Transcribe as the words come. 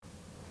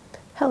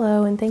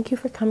Hello, and thank you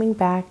for coming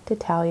back to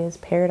Talia's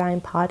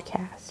Paradigm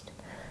Podcast.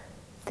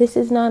 This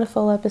is not a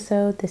full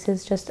episode. This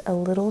is just a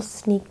little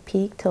sneak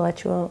peek to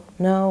let you all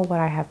know what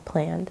I have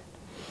planned.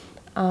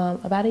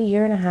 About a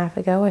year and a half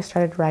ago, I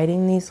started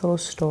writing these little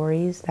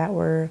stories that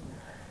were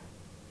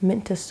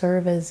meant to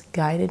serve as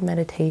guided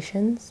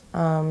meditations.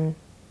 I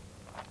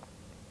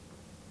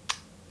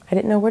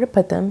didn't know where to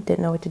put them,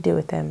 didn't know what to do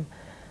with them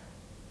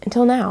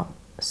until now.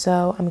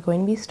 So I'm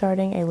going to be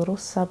starting a little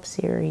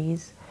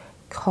sub-series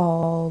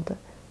called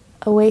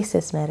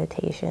Oasis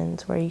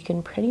Meditations, where you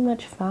can pretty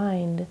much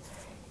find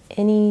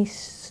any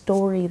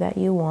story that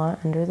you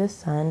want under the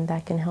sun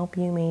that can help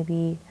you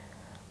maybe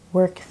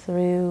work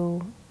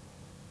through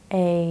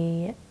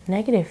a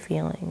negative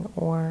feeling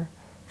or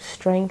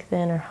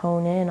strengthen or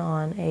hone in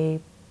on a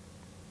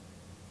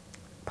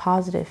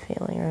positive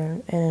feeling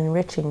or an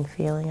enriching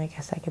feeling, I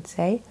guess I could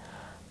say.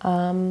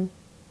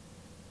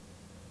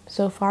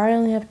 So far I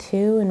only have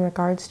 2. In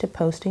regards to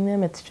posting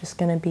them, it's just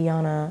going to be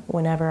on a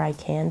whenever I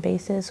can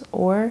basis,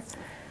 or,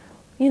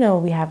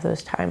 we have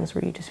those times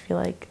where you just feel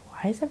like,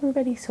 why is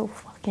everybody so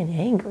fucking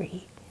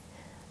angry?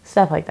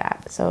 Stuff like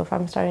that. So if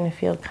I'm starting to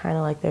feel kind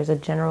of like there's a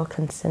general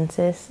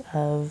consensus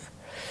of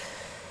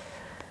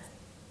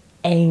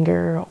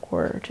anger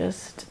or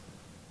just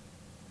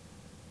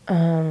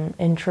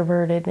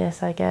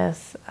introvertedness, I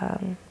guess,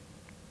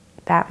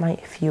 that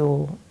might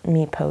fuel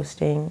me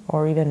posting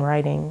or even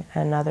writing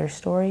another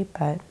story.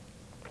 But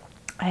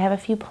I have a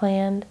few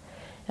planned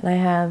and I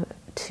have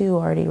 2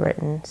 already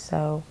written,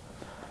 so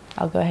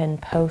I'll go ahead and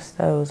post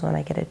those when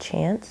I get a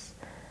chance.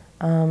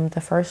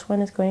 The first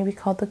one is going to be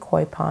called The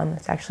Koi Pond.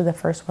 That's actually the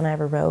first one I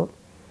ever wrote.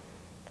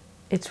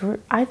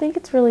 I think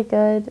it's really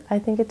good. I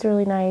think it's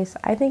really nice.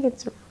 I think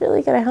it's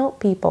really going to help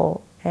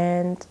people.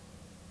 And,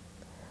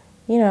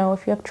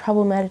 if you have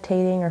trouble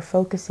meditating or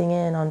focusing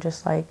in on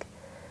just like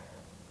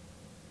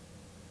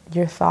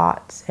your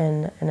thoughts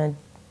and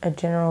a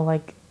general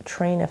like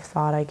train of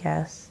thought, I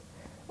guess,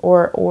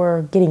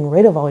 or getting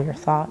rid of all your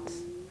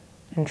thoughts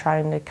and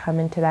trying to come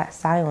into that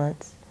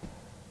silence.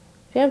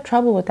 If you have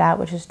trouble with that,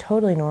 which is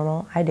totally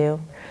normal, I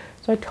do.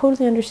 So I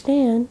totally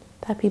understand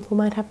that people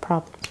might have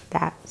problems with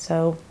that.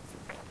 So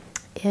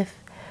if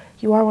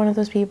you are one of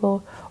those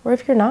people, or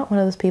if you're not one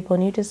of those people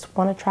and you just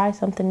want to try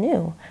something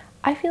new,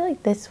 I feel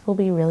like this will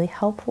be really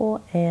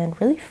helpful and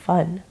really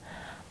fun.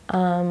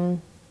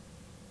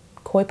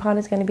 Koi Pond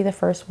is going to be the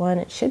first one.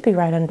 It should be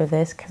right under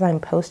this because I'm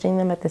posting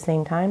them at the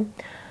same time.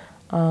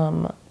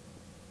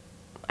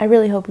 I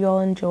really hope you all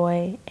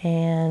enjoy,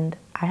 and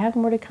I have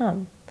more to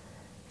come.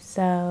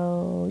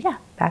 So yeah,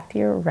 back to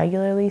your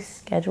regularly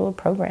scheduled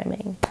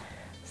programming.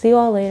 See you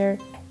all later.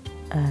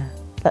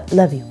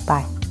 Love you.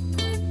 Bye.